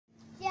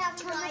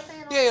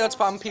Hey, what's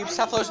poppin' peeps?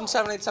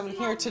 Teflosion787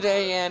 here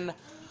today, and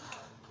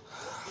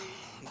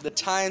the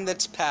time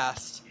that's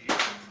passed.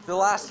 The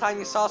last time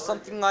you saw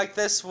something like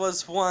this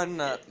was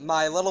when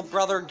my little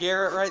brother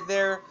Garrett right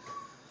there,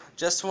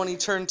 just when he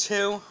turned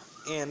 2,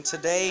 and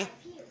today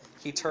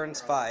he turns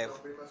 5.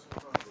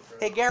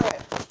 Hey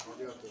Garrett,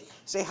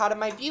 say hi to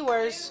my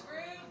viewers.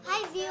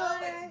 Hi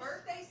viewers.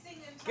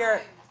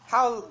 Garrett,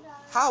 how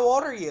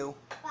old are you?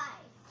 5.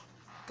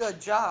 Good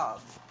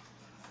job.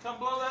 Come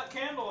blow that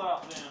candle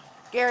out then.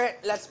 Garrett,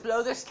 let's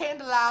blow this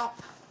candle out.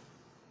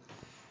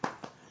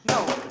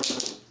 No.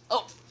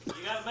 Oh. You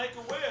gotta make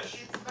a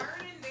wish. It's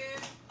burning,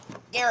 dude.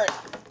 Garrett,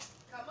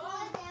 Come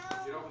on.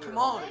 come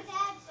on.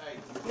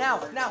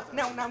 Now. Let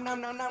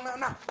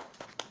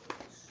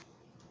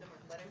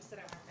him sit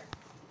down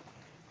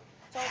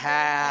right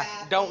there.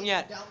 Don't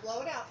yet. Don't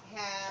blow it out.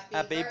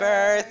 Happy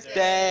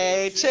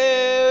birthday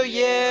to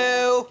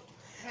you.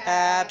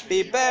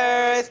 Happy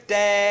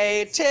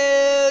birthday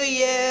to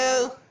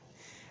you.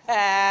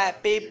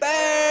 Happy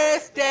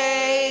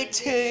birthday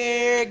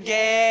to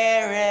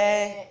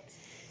Garrett.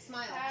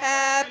 Smile.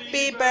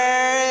 Happy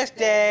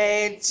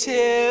birthday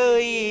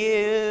to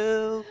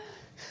you.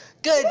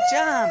 Good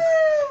job.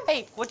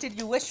 Hey, what did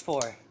you wish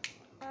for? See,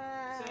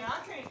 I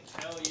can't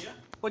tell you.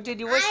 What did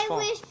you wish I for?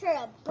 wish for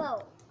a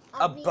boat.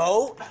 A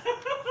boat?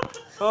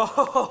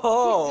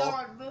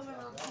 Oh.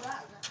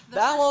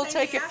 That will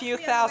take a few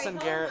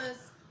thousand, Garrett.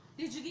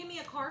 Did you give me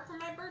a car for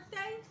my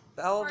birthday?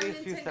 That will Or be a a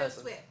few Nintendo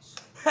thousand. Switch?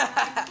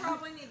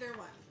 Probably neither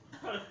one.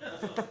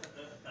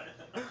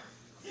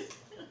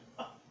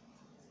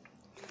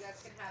 You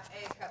guys can have a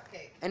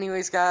cupcake.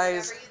 Anyways,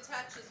 guys. Whatever you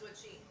touch is what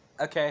you eat.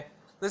 Okay,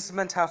 this has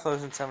been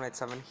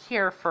Teflosion787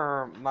 here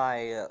for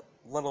my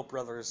little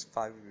brother's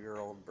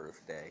 5-year-old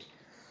birthday.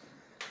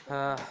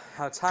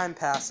 How time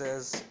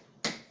passes.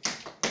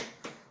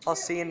 I'll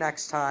see you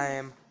next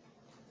time.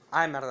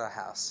 I'm out of the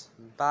house.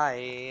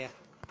 Bye.